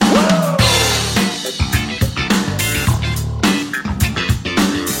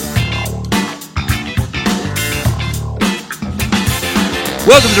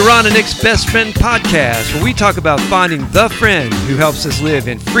Welcome to Ron and Nick's Best Friend Podcast, where we talk about finding the friend who helps us live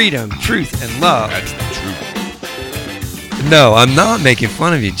in freedom, truth, and love. That's the truth. No, I'm not making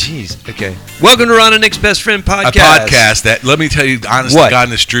fun of you. Jeez. Okay. Welcome to Ron and Nick's Best Friend Podcast. A podcast that, let me tell you, honest to God,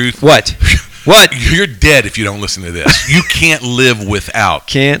 and this truth. What? You're dead if you don't listen to this. You can't live without.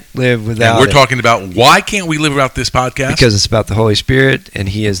 Can't live without. And we're talking about why can't we live without this podcast? Because it's about the Holy Spirit, and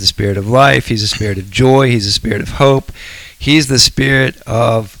He is the Spirit of life. He's the Spirit of joy. He's the Spirit of hope. He's the Spirit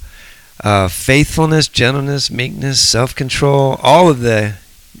of faithfulness, gentleness, meekness, self-control. All of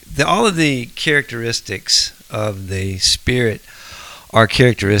the characteristics of the Spirit are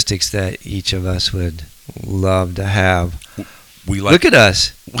characteristics that each of us would love to have. Look at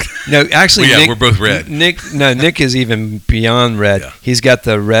us. No, actually, well, yeah, Nick, we're both red. Nick is even beyond red. Yeah. He's got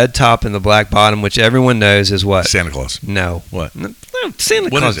the red top and the black bottom, which everyone knows is what? Santa Claus. No. What? No, Santa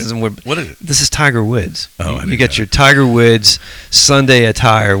Claus isn't. What is it? This is Tiger Woods. Oh, you got your Tiger Woods Sunday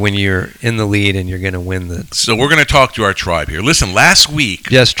attire when you're in the lead and you're going to win the. So we're going to talk to our tribe here. Listen, last week,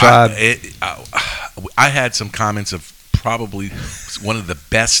 yes, tribe. I had some comments of probably one of the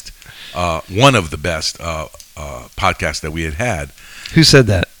best podcasts that we had. Who said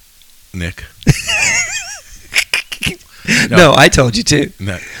that? Nick. No, I told you too.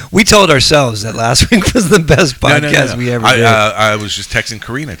 No. We told ourselves that last week was the best podcast we ever did. I was just texting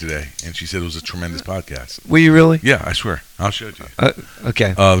Karina today, and she said it was a tremendous podcast. Were you really? Yeah, I swear. I'll show it to you.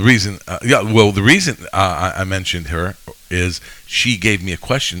 Okay. The reason I mentioned her is she gave me a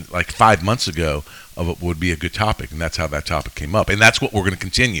question like 5 months ago of what would be a good topic, and that's how that topic came up. And that's what we're going to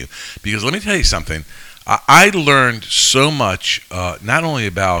continue. Because let me tell you something. I learned so much, not only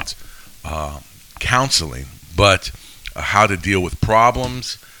about counseling, but how to deal with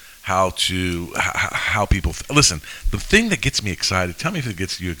problems, how people listen. The thing that gets me excited, tell me if it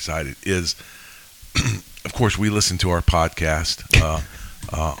gets you excited, is of course we listen to our podcast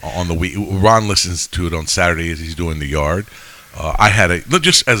on the week. Ron listens to it on Saturday as he's doing the yard. I had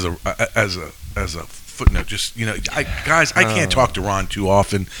just as a footnote, just I can't talk to Ron too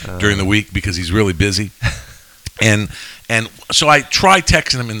often during the week because he's really busy. And so I try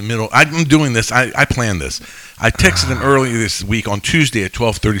texting him in the middle. I'm doing this. I planned this. I texted him earlier this week on Tuesday at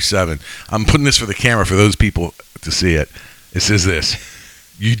 12:37. I'm putting this for the camera for those people to see it. It says this: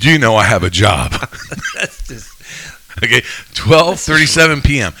 "You do know I have a job." That's just okay. 12:37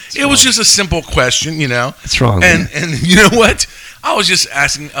 p.m. It was just a simple question, It's wrong. And you know what? I was just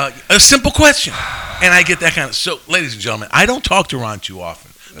asking a simple question, and I get that kind of. So, ladies and gentlemen, I don't talk to Ron too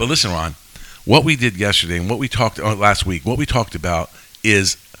often, but listen, Ron. What we did yesterday and what we talked last week, what we talked about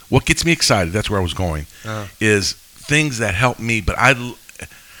is what gets me excited. That's where I was going. Is things that help me. But I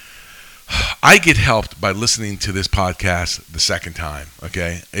get helped by listening to this podcast the second time.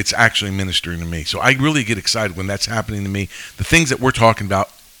 Okay, it's actually ministering to me. So I really get excited when that's happening to me. The things that we're talking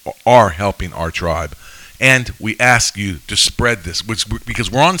about are helping our tribe. And we ask you to spread this, because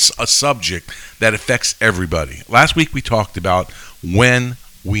we're on a subject that affects everybody. Last week we talked about when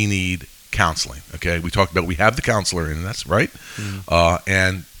we need counseling. Okay, we talked about we have the counselor in us, right?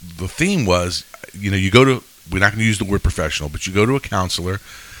 And the theme was, you go to. We're not going to use the word professional, but you go to a counselor.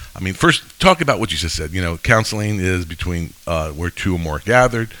 I mean, first talk about what you just said. Counseling is between where two or more are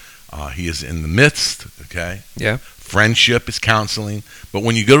gathered. He is in the midst. Okay. Yeah. Friendship is counseling, but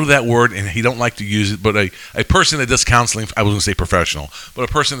when you go to that word, and he don't like to use it, but a person that does counseling, I was going to say professional, but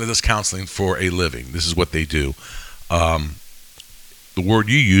a person that does counseling for a living, this is what they do. The word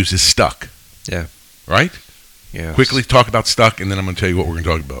you use is stuck. Yeah. Right? Yeah. Quickly talk about stuck, and then I'm going to tell you what we're going to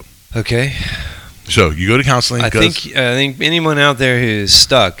talk about. Okay. So you go to counseling. I think anyone out there who's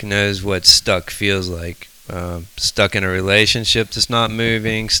stuck knows what stuck feels like. Stuck in a relationship that's not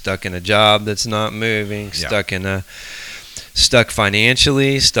moving, stuck in a job that's not moving, stuck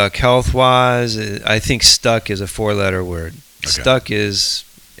financially, stuck health-wise. I think stuck is a 4-letter word. Okay. Stuck is,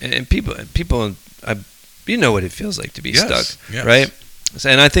 and people, you know what it feels like to be stuck, right?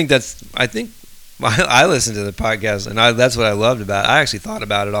 And I think I listened to the podcast, and that's what I loved about it. I actually thought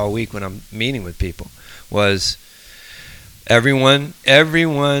about it all week when I'm meeting with people. Was everyone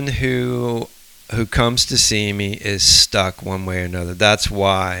who comes to see me is stuck one way or another. That's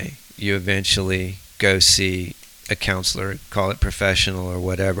why you eventually go see a counselor, call it professional or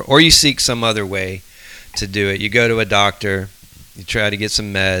whatever, or you seek some other way to do it. You go to a doctor, you try to get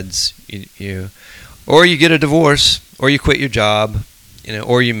some meds, or you get a divorce, or you quit your job,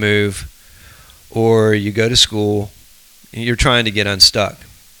 or you move, or you go to school. You're trying to get unstuck.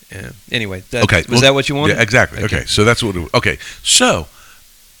 Yeah. Anyway, was that what you wanted? Yeah, exactly. Okay, so that's what. Okay, so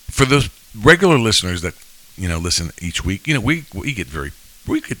for those regular listeners that listen each week, we get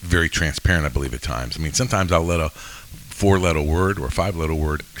very transparent, I believe, at times. I mean, sometimes I'll let a 4-letter word or a 5-letter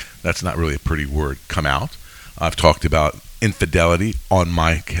word. That's not really a pretty word. Come out. I've talked about infidelity on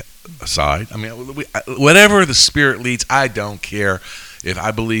my side. I mean, whatever the Spirit leads, I don't care. If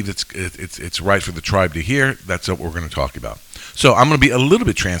I believe it's right for the tribe to hear, that's what we're going to talk about. So I'm going to be a little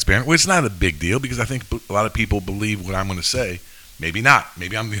bit transparent. Well, it's not a big deal because I think a lot of people believe what I'm going to say. Maybe not.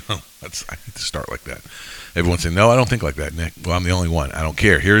 Maybe I'm the only one. I hate to start like that. Everyone said, no, I don't think like that, Nick. Well, I'm the only one. I don't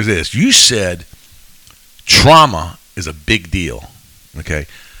care. Here it is. You said trauma is a big deal, okay,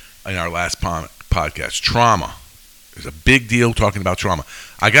 in our last podcast. Trauma is a big deal, talking about trauma.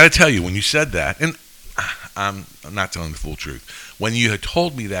 I got to tell you, when you said that, and I'm not telling the full truth, when you had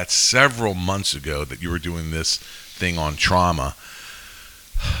told me that several months ago that you were doing this thing on trauma,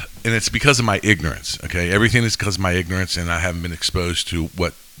 and it's because of my ignorance, okay? Everything is because of my ignorance, and I haven't been exposed to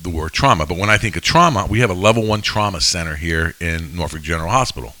what the word trauma. But when I think of trauma, we have a level 1 trauma center here in Norfolk General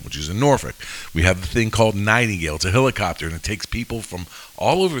Hospital, which is in Norfolk. We have the thing called Nightingale. It's a helicopter, and it takes people from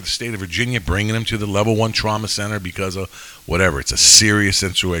all over the state of Virginia, bringing them to the level 1 trauma center because of whatever. It's a serious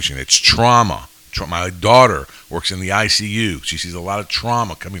situation. It's trauma. My daughter works in the ICU. She sees a lot of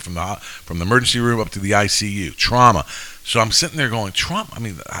trauma coming from the emergency room up to the ICU. Trauma. So I'm sitting there going, trauma. I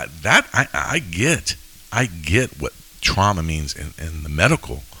mean, I get what trauma means in the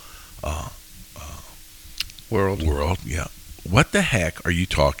medical world. Yeah. What the heck are you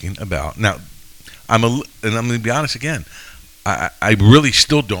talking about? Now, and I'm going to be honest again. I really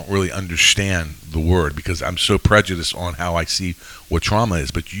still don't really understand the word because I'm so prejudiced on how I see what trauma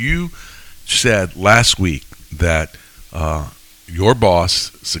is. But you said last week that your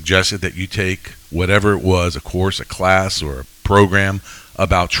boss suggested that you take whatever it was, a course, a class, or a program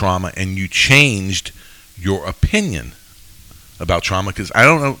about trauma, and you changed your opinion about trauma. Because I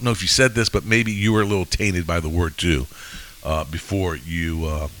don't know if you said this, but maybe you were a little tainted by the word too before you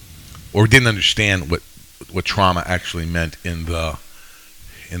or didn't understand what trauma actually meant in the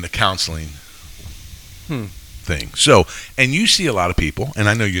counseling thing. So, and you see a lot of people, and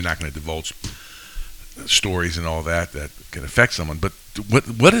I know you're not going to divulge stories and all that can affect someone, but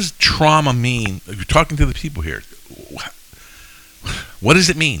what does trauma mean? You're talking to the people here. What does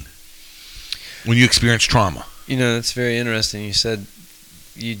it mean when you experience trauma? You know, it's very interesting.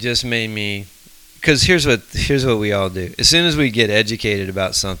 You just made me, because here's what we all do. As soon as we get educated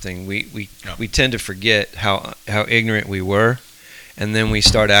about something, we tend to forget how ignorant we were. And then we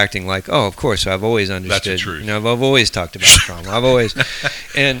start acting like, oh, of course, I've always understood. That's the truth. You know, I've always talked about trauma. I've always,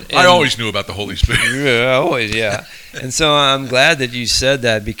 and I always knew about the Holy Spirit. Yeah. And so I'm glad that you said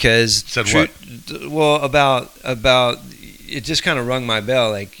that because what? Well, about it just kind of rung my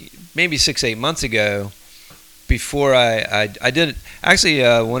bell. Like maybe 6-8 months ago, before I did it. Actually,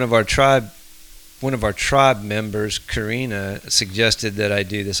 one of our tribe members, Karina, suggested that I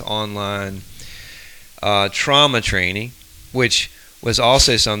do this online trauma training, which was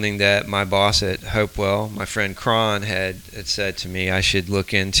also something that my boss at Hopewell, my friend Cron, had said to me I should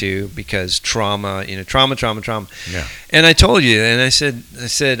look into because trauma. Yeah. And I told you, and I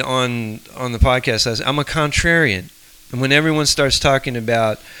said on the podcast, I'm a contrarian. And when everyone starts talking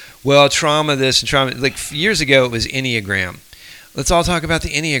about, well, trauma this and trauma, like years ago it was Enneagram. Let's all talk about the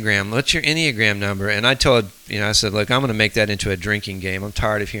Enneagram. What's your Enneagram number? And I said, look, I'm going to make that into a drinking game. I'm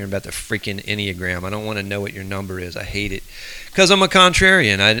tired of hearing about the freaking Enneagram. I don't want to know what your number is. I hate it. Because I'm a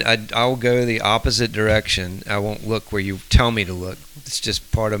contrarian. I'll go the opposite direction. I won't look where you tell me to look. It's just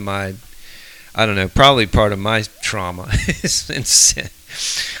part of my, I don't know, probably part of my trauma.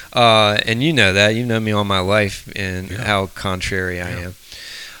 And you know that. You know me all my life and how contrary I am.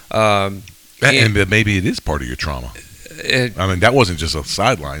 And maybe it is part of your trauma. I mean, that wasn't just a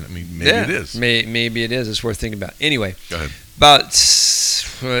sideline. I mean, maybe it is. Maybe it is. It's worth thinking about. Anyway, go ahead.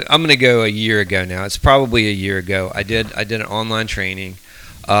 I'm going to go a year ago now. It's probably a year ago. I did an online training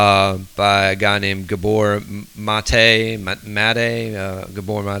by a guy named Gabor Mate.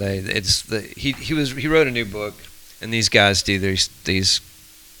 Gabor Mate. He wrote a new book, and these guys do these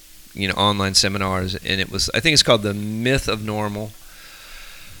online seminars, and I think it's called The Myth of Normal.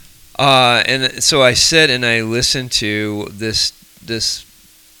 And so I sit and I listen to this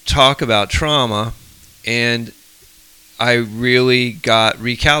talk about trauma, and I really got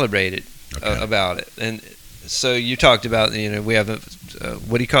recalibrated about it. And so you talked about, we have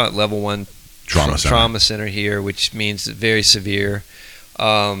what do you call it, level 1 trauma center here, which means very severe,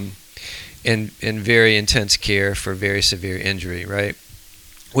 and very intense care for very severe injury, right?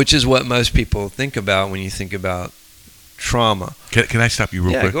 Which is what most people think about when you think about trauma. Can I stop you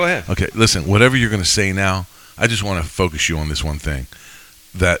real quick? Yeah, go ahead. Okay, listen, whatever you're going to say now, I just want to focus you on this one thing.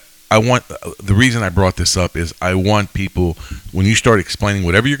 That I want, the reason I brought this up is I want people, when you start explaining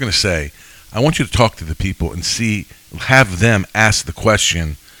whatever you're going to say, I want you to talk to the people and see have them ask the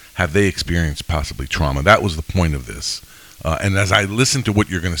question, have they experienced possibly trauma? That was the point of this. And as I listen to what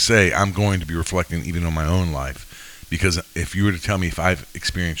you're going to say, I'm going to be reflecting even on my own life. Because if you were to tell me if I've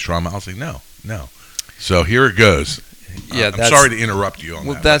experienced trauma, I'll say no. So here it goes. Yeah, I'm sorry to interrupt you on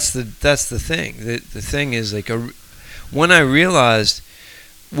that. Well, that's the thing. The thing is, like, when I realized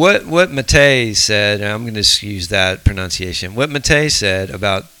what Mattei said, and I'm going to use that pronunciation. What Mattei said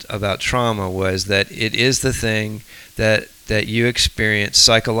about trauma was that it is the thing that you experience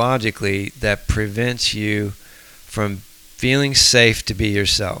psychologically that prevents you from feeling safe to be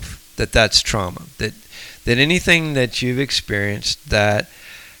yourself. That's trauma. That anything that you've experienced that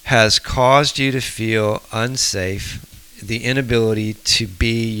has caused you to feel unsafe, the inability to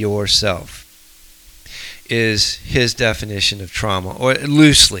be yourself, is his definition of trauma, or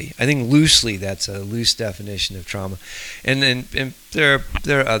loosely. I think loosely that's a loose definition of trauma, and there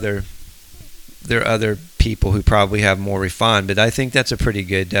are other people who probably have more refined, but I think that's a pretty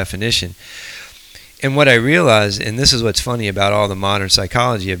good definition. And what I realized, and this is what's funny about all the modern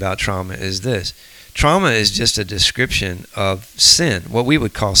psychology about trauma, is this: trauma is just a description of sin, what we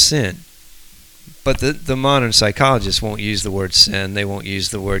would call sin. But the modern psychologists won't use the word sin. They won't use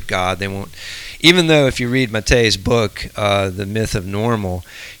the word God. They won't, even though if you read Mattei's book, The Myth of Normal,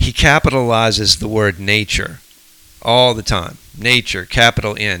 he capitalizes the word nature all the time. Nature,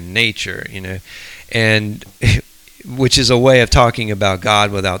 capital N, nature, and which is a way of talking about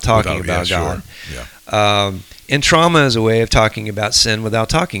God without talking about God. Sure. Yeah. And trauma is a way of talking about sin without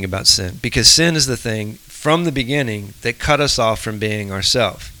talking about sin, because sin is the thing from the beginning that cut us off from being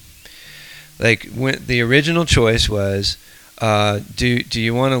ourselves. Like, when the original choice was, do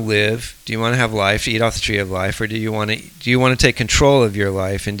you want to live? Do you want to have life, eat off the tree of life, or do you want to take control of your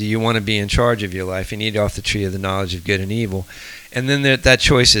life, and do you want to be in charge of your life and eat off the tree of the knowledge of good and evil? And then that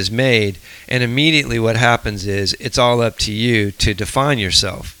choice is made, and immediately what happens is it's all up to you to define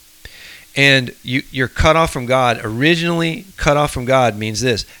yourself. And you're cut off from God. Originally, cut off from God means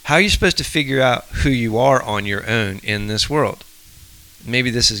this: how are you supposed to figure out who you are on your own in this world?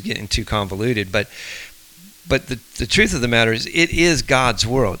 Maybe this is getting too convoluted, but the truth of the matter is, it is God's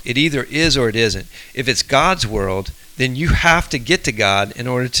world. It either is or it isn't. If it's God's world, then you have to get to God in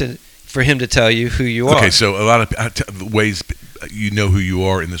order for Him to tell you who you are. Okay, so a lot of ways you know who you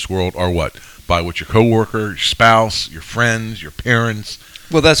are in this world are what? By what your coworker, your spouse, your friends, your parents.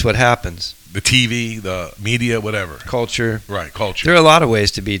 Well, that's what happens. The TV, the media, whatever. Culture. Right, culture. There are a lot of ways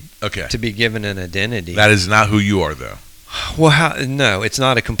to be given an identity. That is not who you are, though. Well, no, it's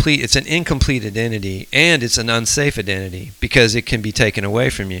not it's an incomplete identity, and it's an unsafe identity because it can be taken away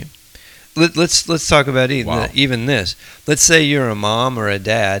from you. Let's talk about even this. Let's say you're a mom or a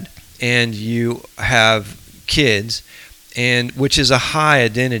dad, and you have kids, and which is a high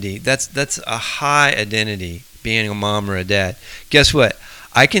identity. That's a high identity, being a mom or a dad. Guess what?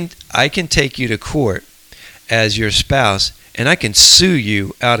 I can take you to court as your spouse, and I can sue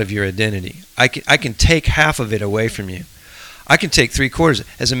you out of your identity. I can take half of it away from you. I can take 3/4.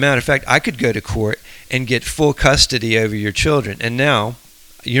 As a matter of fact, I could go to court and get full custody over your children, and now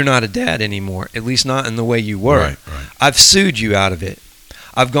you're not a dad anymore, at least not in the way you were. Right. I've sued you out of it.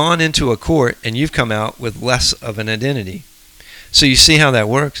 I've gone into a court, and you've come out with less of an identity. So you see how that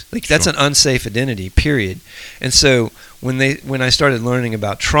works? Like, that's an unsafe identity, period. And so when I started learning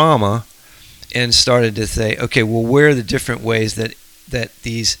about trauma and started to say, okay, well, where are the different ways that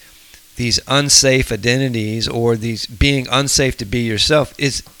these unsafe identities, or these being unsafe to be yourself,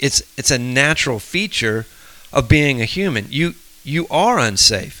 it's a natural feature of being a human. You are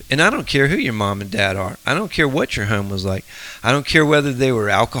unsafe, and I don't care who your mom and dad are. I don't care what your home was like. I don't care whether they were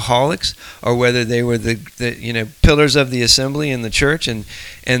alcoholics or whether they were the pillars of the assembly in the church, and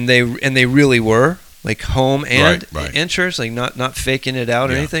they really were, like, home and in church, like not faking it out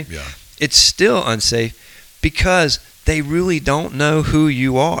or anything. Yeah. It's still unsafe because they really don't know who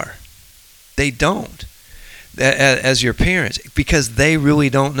you are. They don't, as your parents, because they really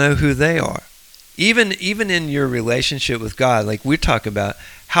don't know who they are. Even in your relationship with God, like we talk about,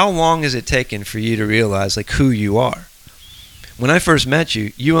 how long has it taken for you to realize, like, who you are? When I first met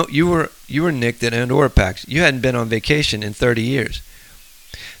you, you were Nick that owned Orapax. You hadn't been on vacation in 30 years.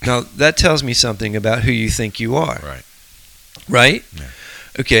 Now that tells me something about who you think you are. Right? Yeah.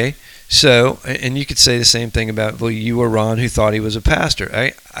 Okay. So, and you could say the same thing about, well, you were Ron who thought he was a pastor.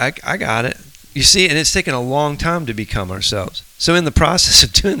 I got it. You see, and it's taken a long time to become ourselves. So in the process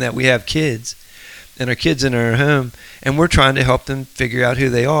of doing that, we have kids, and our kids in our home, and we're trying to help them figure out who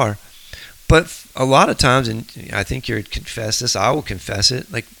they are. But a lot of times, and I think you would confess this, I will confess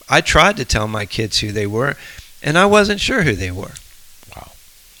it, like, I tried to tell my kids who they were, and I wasn't sure who they were. Wow.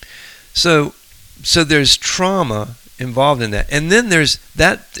 So there's trauma involved in that. And then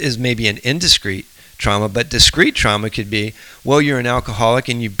that is maybe an indiscreet trauma, but discrete trauma could be, well, you're an alcoholic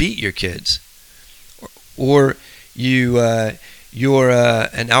and you beat your kids, or you're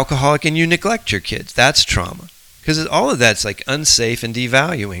an alcoholic and you neglect your kids. That's trauma, because all of that's like unsafe and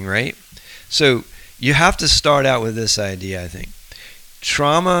devaluing, right? So you have to start out with this idea, I think.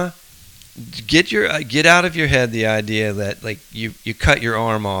 Trauma, get out of your head the idea that like you cut your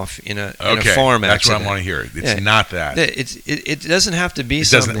arm off in a farm accident. That's what I want to hear. It's not that. It doesn't have to be it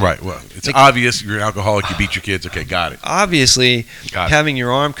something. Doesn't, right. Well, it's like, obvious you're an alcoholic, you beat your kids. Okay, got it. Obviously, having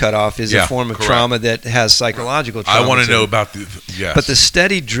your arm cut off is a form of trauma that has psychological trauma. I want to know about yes. But the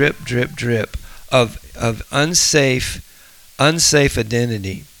steady drip of unsafe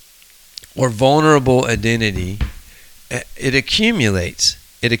identity or vulnerable identity, it accumulates.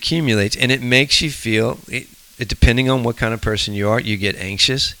 It accumulates, and it makes you feel, depending on what kind of person you are, you get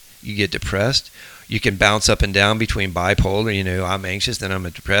anxious, you get depressed. You can bounce up and down between bipolar, I'm anxious, then I'm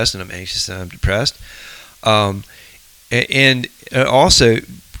depressed, and I'm anxious, then I'm depressed. And it also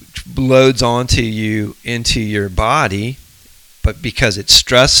loads onto you into your body, but because it's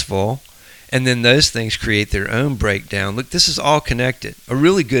stressful, and then those things create their own breakdown. Look, this is all connected. A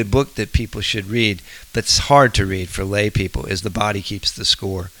really good book that people should read that's hard to read for lay people is The Body Keeps the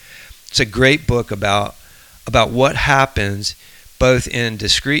Score. It's a great book about what happens both in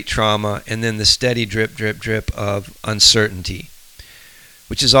discrete trauma and then the steady drip of uncertainty,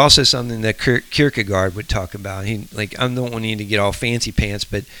 which is also something that Kierkegaard would talk about. I don't want you to get all fancy pants,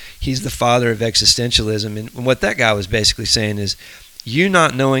 but he's the father of existentialism. And what that guy was basically saying is, you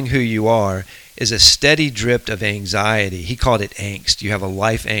not knowing who you are is a steady drip of anxiety. He called it angst. You have a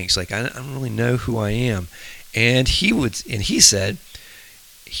life angst. Like, I don't really know who I am. And he said,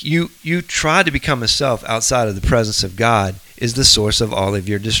 you try to become a self outside of the presence of God is the source of all of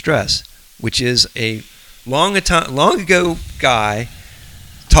your distress, which is a long ago guy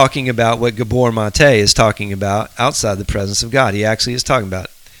talking about what Gabor Mate is talking about outside the presence of God. He actually is talking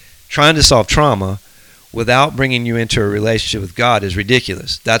about trying to solve trauma without bringing you into a relationship with God is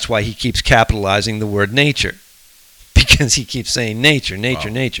ridiculous. That's why he keeps capitalizing the word nature, because he keeps saying nature.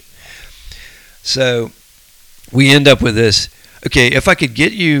 So we end up with this. Okay, if I could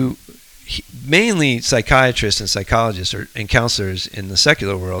get you, mainly psychiatrists and psychologists and counselors in the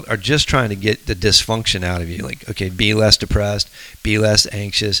secular world are just trying to get the dysfunction out of you. Like, okay, be less depressed, be less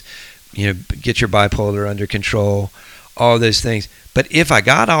anxious, get your bipolar under control, all those things. But if I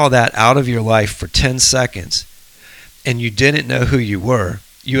got all that out of your life for 10 seconds and you didn't know who you were,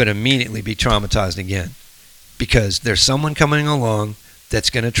 you would immediately be traumatized again, because there's someone coming along that's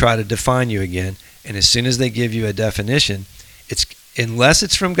going to try to define you again. And as soon as they give you a definition, unless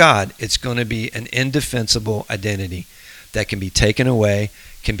it's from God, it's going to be an indefensible identity that can be taken away,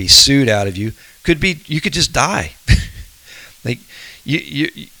 can be sued out of you. You could just die. Like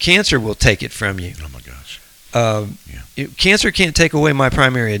cancer will take it from you. Oh my gosh. Cancer can't take away my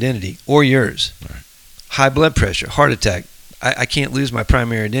primary identity or yours. Right. High blood pressure, heart attack. I can't lose my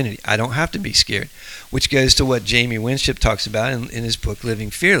primary identity. I don't have to be scared, which goes to what Jamie Winship talks about in his book, Living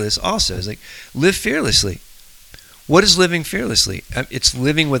Fearless. Also, it's like, live fearlessly. What is living fearlessly? It's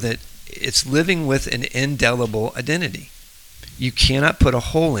living with an indelible identity. You cannot put a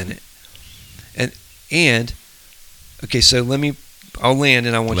hole in it. And okay, so I'll land,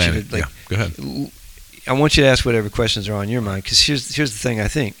 and I want you to go ahead. I want you to ask whatever questions are on your mind, because here's the thing I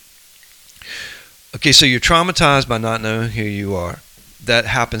think. Okay, so you're traumatized by not knowing who you are. That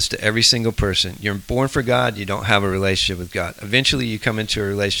happens to every single person. You're born for God, you don't have a relationship with God. Eventually you come into a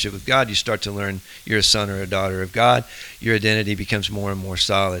relationship with God, you start to learn you're a son or a daughter of God. Your identity becomes more and more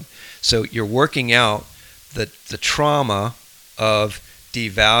solid. So you're working out the trauma of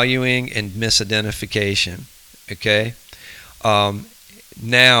devaluing and misidentification. Okay?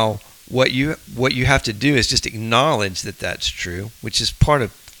 Now, what you have to do is just acknowledge that that's true, which is part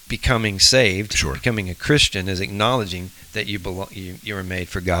of becoming saved. Sure. Becoming a Christian is acknowledging that you belong, you are made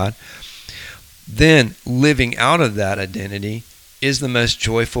for God. Then living out of that identity is the most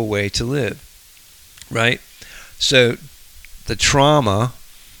joyful way to live, right? So the trauma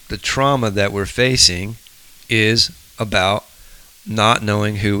that we're facing is about not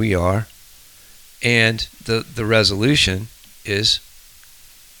knowing who we are, and the resolution is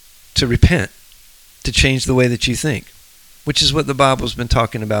to repent, to change the way that you think, which is what the Bible's been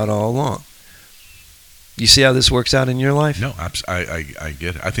talking about all along. You see how this works out in your life? No, I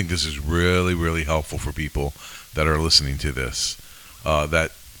get it. I think this is really, really helpful for people that are listening to this.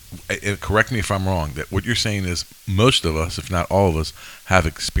 Correct me if I'm wrong, that what you're saying is most of us, if not all of us, have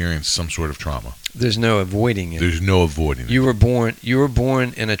experienced some sort of trauma. There's no avoiding it. There's no avoiding it. You were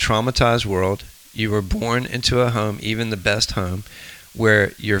born in a traumatized world. You were born into a home, even the best home,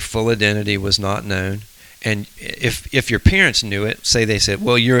 where your full identity was not known. And if your parents knew it, say they said,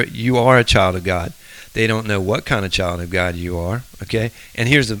 well, you are a child of God. They don't know what kind of child of God you are, okay? And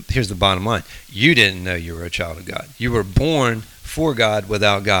here's the bottom line. You didn't know you were a child of God. You were born for God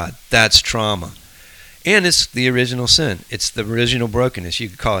without God. That's trauma. And it's the original sin. It's the original brokenness. You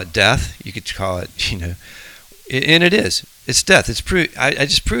could call it death. You could call it, and it is. It's death. It's I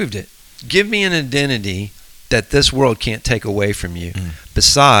just proved it. Give me an identity that this world can't take away from you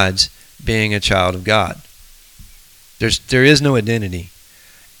besides being a child of God. There is no identity.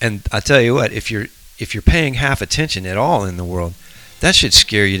 And I tell you what, if you're paying half attention at all in the world, that should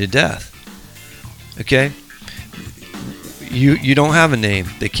scare you to death. Okay? You don't have a name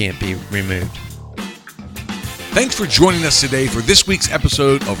that can't be removed. Thanks for joining us today for this week's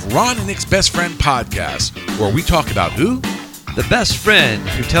episode of Ron and Nick's Best Friend Podcast, where we talk about who? The best friend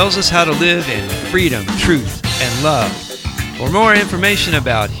who tells us how to live in freedom, truth, and love. For more information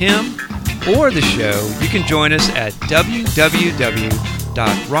about him or the show, you can join us at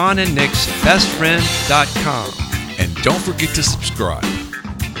www.ronandnicksbestfriend.com. And don't forget to subscribe.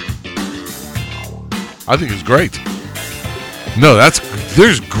 I think it's great. No,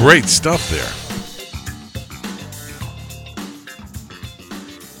 there's great stuff there.